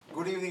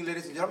Good evening,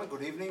 ladies and gentlemen.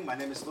 Good evening. My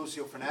name is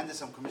Lucio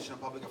Fernandez. I'm Commissioner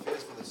of Public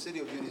Affairs for the City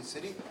of Union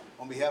City.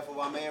 On behalf of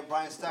our Mayor,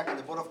 Brian Stack, and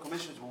the Board of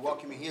Commissioners, we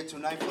welcome you here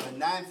tonight for the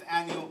 9th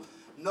Annual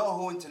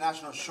NoHu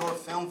International Short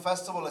Film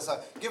Festival. Let's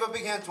give a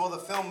big hand to all the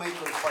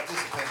filmmakers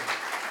participating.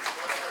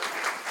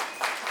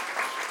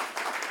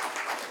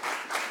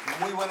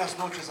 Muy buenas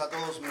noches a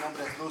todos. Mi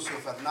nombre es Lucio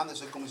Fernández,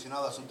 soy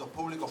comisionado de Asuntos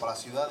Públicos para la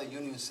ciudad de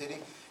Union City.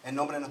 En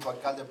nombre de nuestro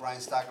alcalde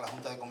Brian Stack, la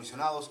Junta de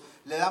Comisionados,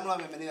 le damos la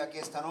bienvenida aquí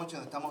esta noche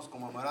donde estamos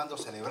conmemorando,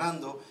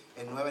 celebrando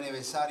el 9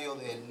 aniversario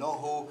del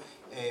NoHu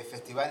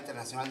Festival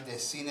Internacional de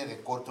Cine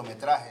de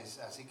Cortometrajes.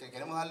 Así que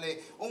queremos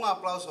darle un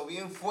aplauso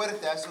bien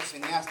fuerte a esos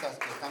cineastas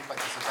que están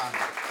participando.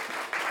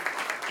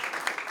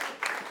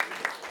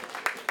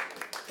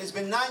 It's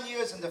been 9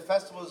 years and the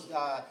festival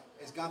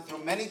has gone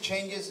through many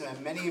changes and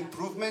many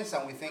improvements,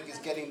 and we think it's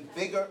getting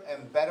bigger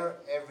and better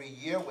every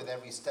year with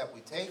every step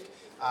we take.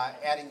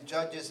 Adding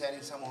judges,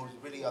 adding someone who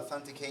really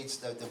authenticates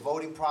the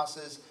voting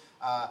process,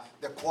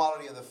 the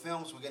quality of the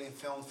films. We're getting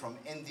films from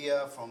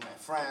India, from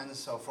France,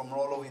 so from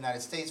all over the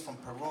United States, from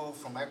Peru,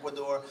 from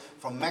Ecuador,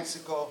 from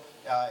Mexico.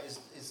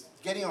 Is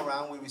getting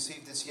around. We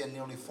received this year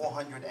nearly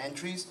 400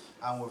 entries,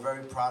 and we're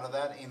very proud of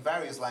that in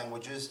various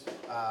languages.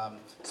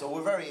 So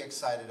we're very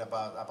excited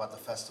about the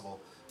festival.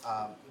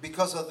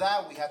 Because of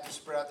that, we had to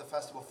spread out the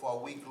festival for a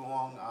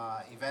week-long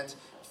event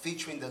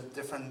featuring the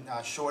different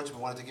shorts. We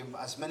wanted to give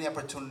as many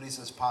opportunities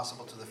as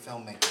possible to the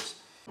filmmakers.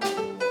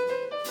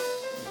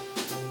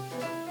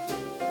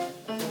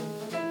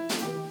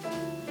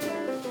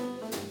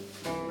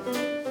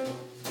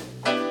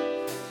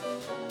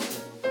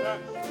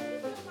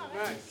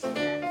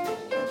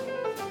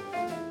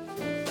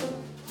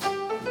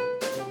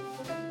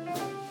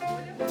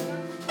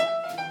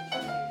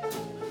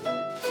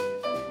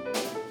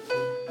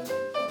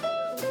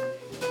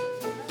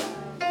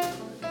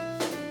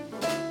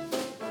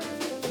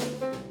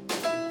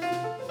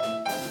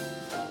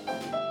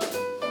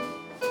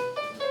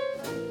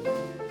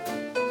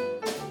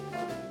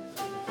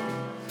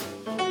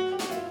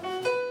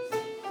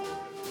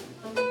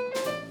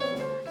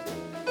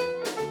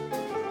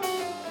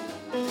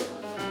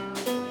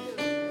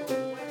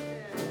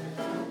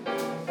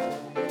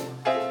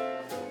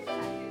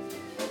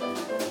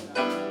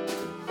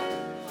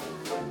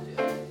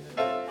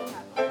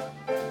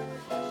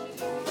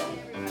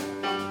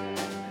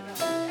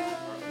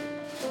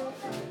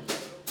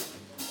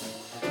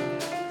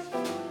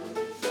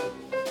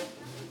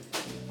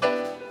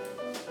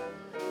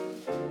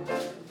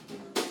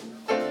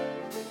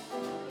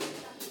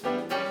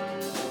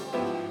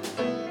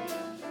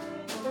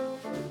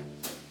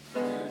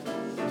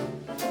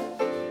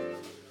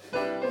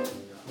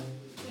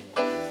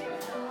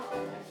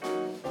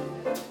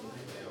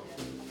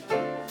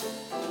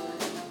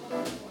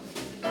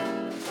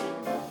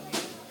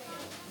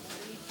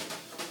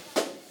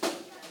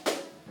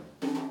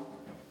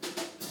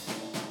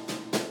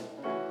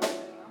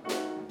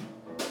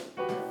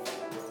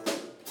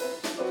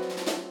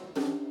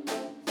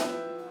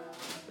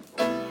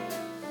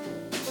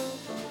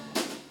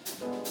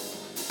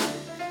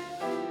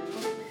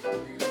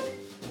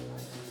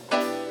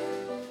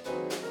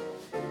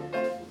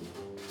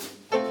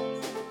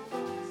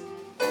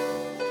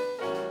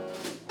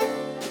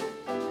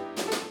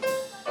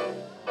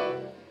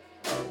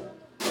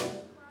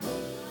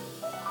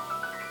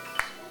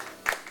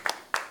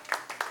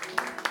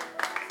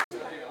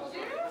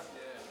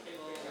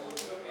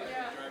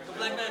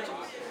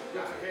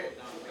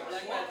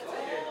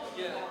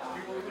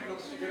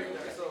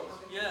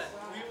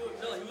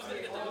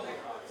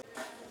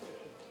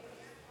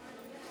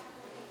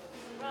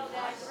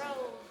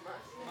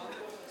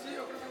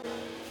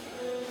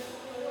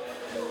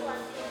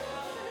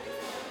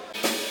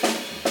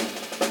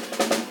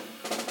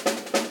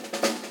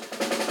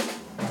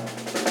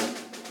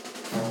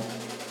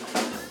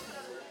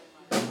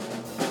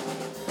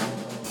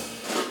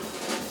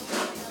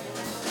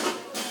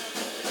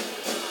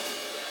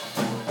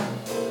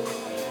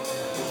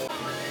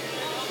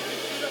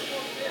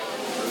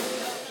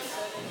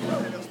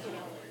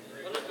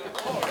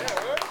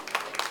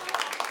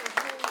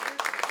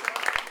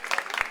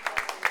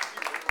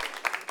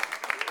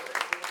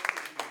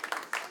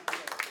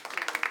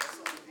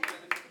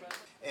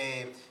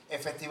 El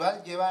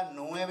festival lleva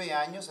 9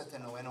 años, este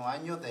 9º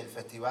año del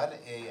festival,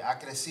 ha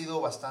crecido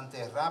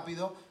bastante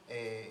rápido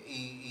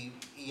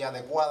y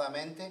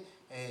adecuadamente,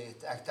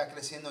 está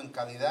creciendo en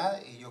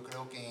calidad y yo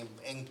creo que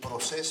en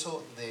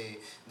proceso de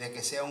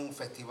que sea un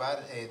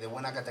festival de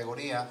buena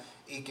categoría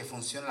y que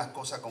funcionen las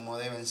cosas como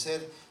deben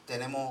ser.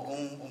 Tenemos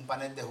un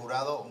panel de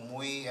jurado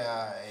muy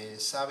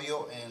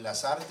sabio en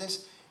las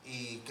artes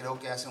y creo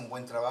que hace un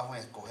buen trabajo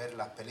en escoger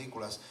las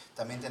películas.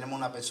 También tenemos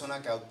una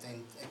persona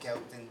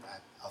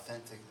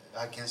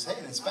I can't say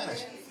it in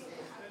Spanish.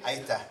 Ahí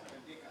está,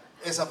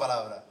 esa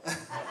palabra.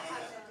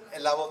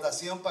 la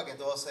votación para que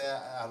todo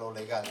sea a lo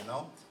legal,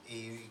 ¿no?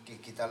 Y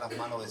quitar las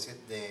manos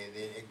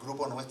del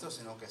grupo nuestro,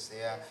 sino que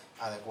sea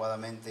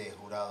adecuadamente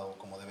jurado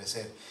como debe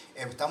ser.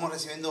 Estamos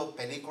recibiendo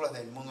películas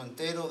del mundo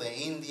entero, de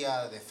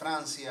India, de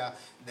Francia,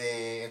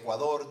 de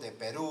Ecuador, de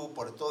Perú,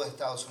 por todo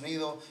Estados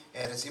Unidos.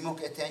 Recibimos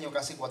este año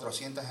casi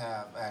 400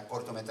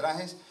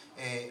 cortometrajes,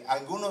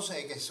 algunos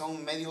que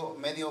son medio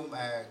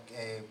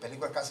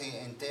películas casi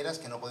enteras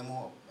que no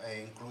podemos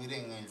incluir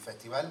en el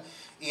festival,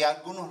 y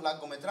algunos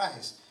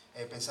largometrajes.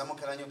 Pensamos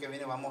que el año que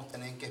viene vamos a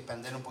tener que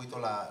expandir un poquito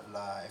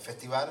el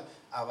festival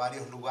a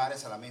varios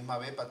lugares a la misma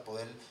vez para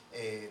poder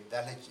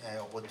darle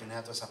oportunidad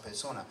a todas esas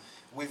personas.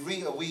 We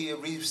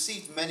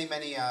received many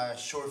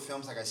short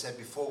films, like I said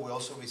before. We're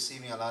also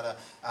receiving a lot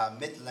of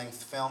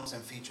mid-length films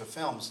and feature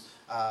films.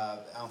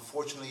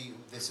 Unfortunately,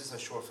 this is a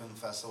short film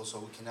festival, so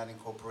we cannot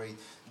incorporate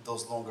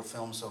those longer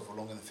films of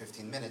longer than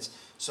 15 minutes.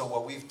 So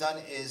what we've done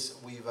is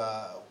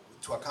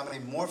to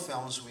accommodate more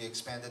films, we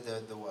expanded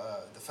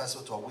the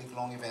festival to a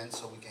week-long event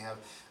so we can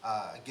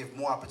give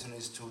more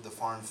opportunities to the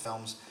foreign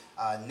films.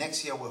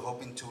 Next year, we're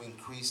hoping to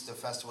increase the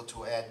festival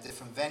to add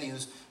different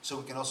venues so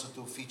we can also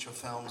do feature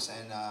films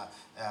and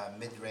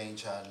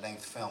mid-range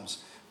length films.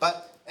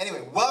 But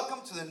anyway,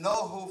 welcome to the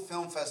NoHu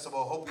Film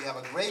Festival. Hope you have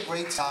a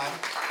great time.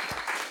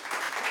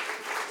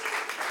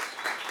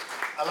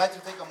 I'd like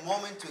to take a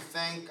moment to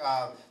thank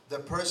the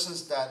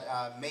persons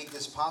that made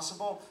this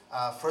possible.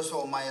 First of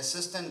all, my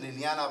assistant,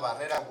 Liliana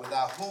Barrera,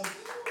 without whom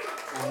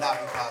it would not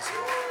be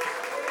possible.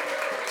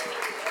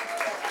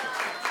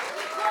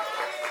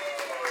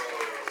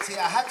 See,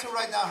 I had to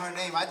write down her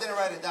name. I didn't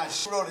write it down.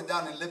 She wrote it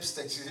down in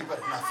lipstick. She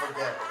better not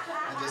forget.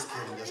 I'm just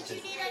kidding. Did you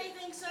need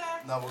anything, sir?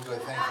 No, we're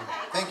good. Thank you.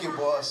 Thank you,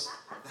 boss.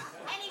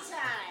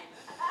 Anytime.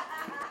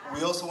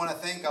 We also want to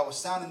thank our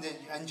sound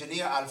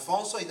engineer,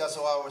 Alfonso. He does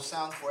all our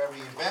sound for every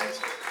event.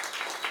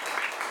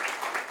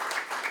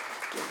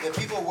 The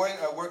people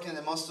working in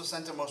the Monster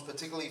Center, most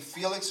particularly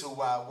Felix, who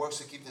works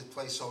to keep this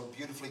place so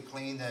beautifully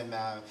cleaned and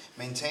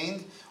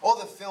maintained. All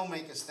the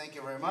filmmakers, thank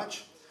you very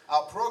much.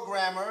 Our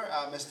programmer,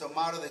 Mr.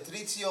 Mauro De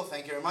Trizio,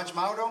 thank you very much,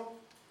 Mauro.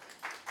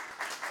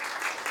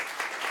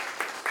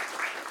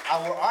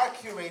 Our art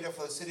curator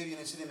for the City of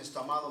Union City,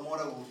 Mr. Amado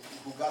Mora,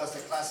 who got us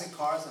the classic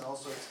cars and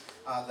also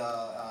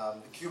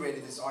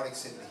curated this art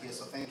exhibit here.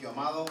 So thank you,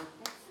 Amado.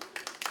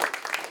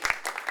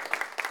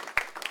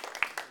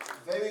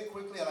 Very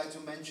quickly, I'd like to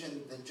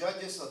mention the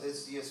judges of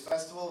this year's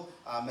festival,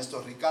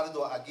 Mr.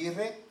 Ricardo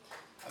Aguirre,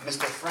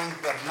 Mr.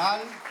 Frank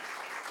Bernal,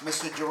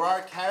 Mr.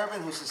 Gerard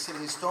Carabin, who's a city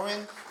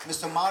historian,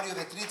 Mr. Mario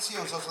De Trizio,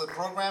 who's also the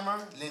programmer,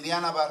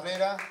 Liliana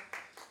Barrera,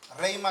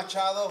 Rey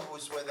Machado,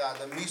 who's with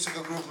the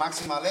musical group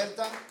Máxima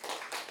Alerta,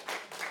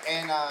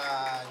 and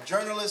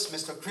journalist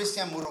Mr.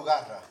 Christian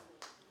Murugarra.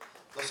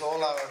 Those are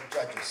all our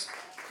judges.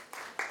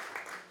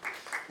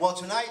 Well,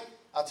 tonight,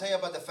 I'll tell you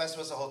about the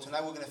festival as a whole.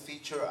 Tonight we're going to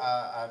feature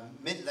a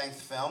mid-length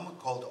film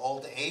called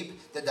Old Abe.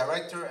 The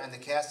director and the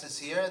cast is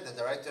here. The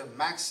director,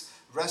 Max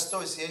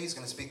Resto, is here. He's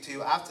going to speak to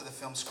you after the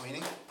film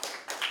screening.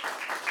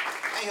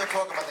 And he'll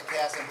talk about the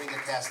cast and bring the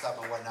cast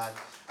up and whatnot.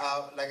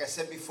 Like I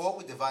said before,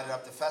 we divided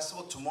up the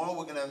festival. Tomorrow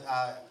we're going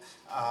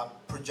to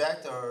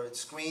project or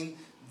screen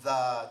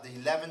the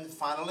 11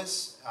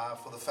 finalists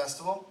for the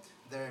festival.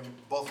 They're in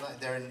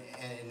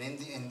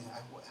India.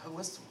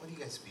 What do you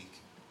guys speak?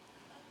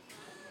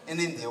 In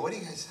India, what do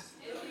you guys?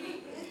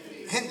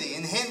 Hindi.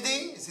 In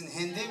Hindi, it's in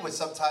Hindi with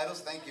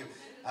subtitles. Thank you.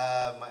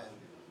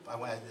 I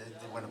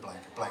went a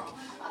blank.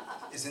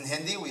 It's in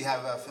Hindi. We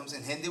have films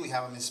in Hindi. We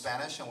have them in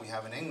Spanish, and we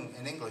have them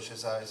in English.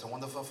 It's a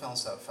wonderful film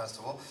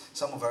festival.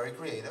 Some are very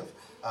creative.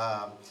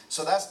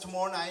 So that's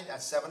tomorrow night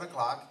at 7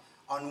 o'clock.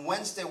 On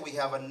Wednesday, we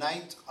have a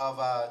night of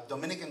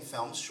Dominican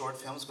films, short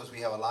films, because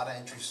we have a lot of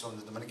entries from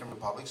the Dominican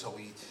Republic, so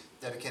we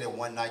dedicated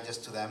one night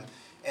just to them.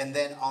 And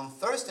then on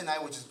Thursday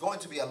night, which is going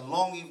to be a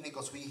long evening,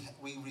 because we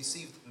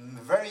received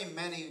very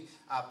many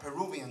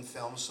Peruvian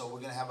films, so we're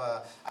going to have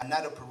a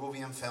night of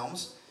Peruvian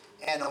films.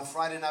 And on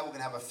Friday night, we're going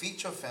to have a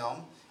feature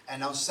film.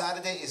 And on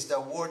Saturday is the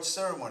award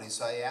ceremony.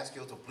 So I ask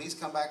you to please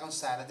come back on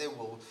Saturday.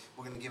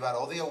 We're going to give out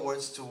all the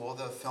awards to all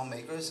the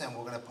filmmakers, and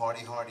we're going to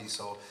party hardy.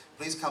 So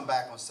please come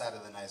back on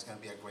Saturday night. It's going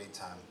to be a great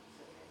time.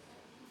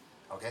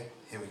 Okay,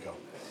 here we go.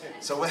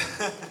 So,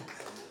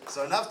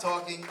 so enough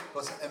talking,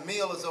 because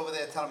Emil is over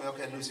there telling me,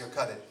 okay, Lucio,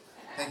 cut it.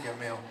 Thank you,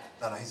 Emil.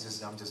 No,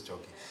 I'm just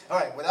joking. All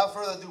right, without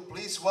further ado,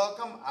 please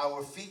welcome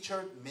our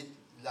featured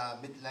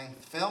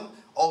mid-length film,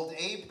 Old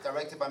Abe,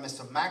 directed by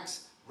Mr.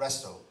 Max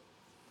Resto.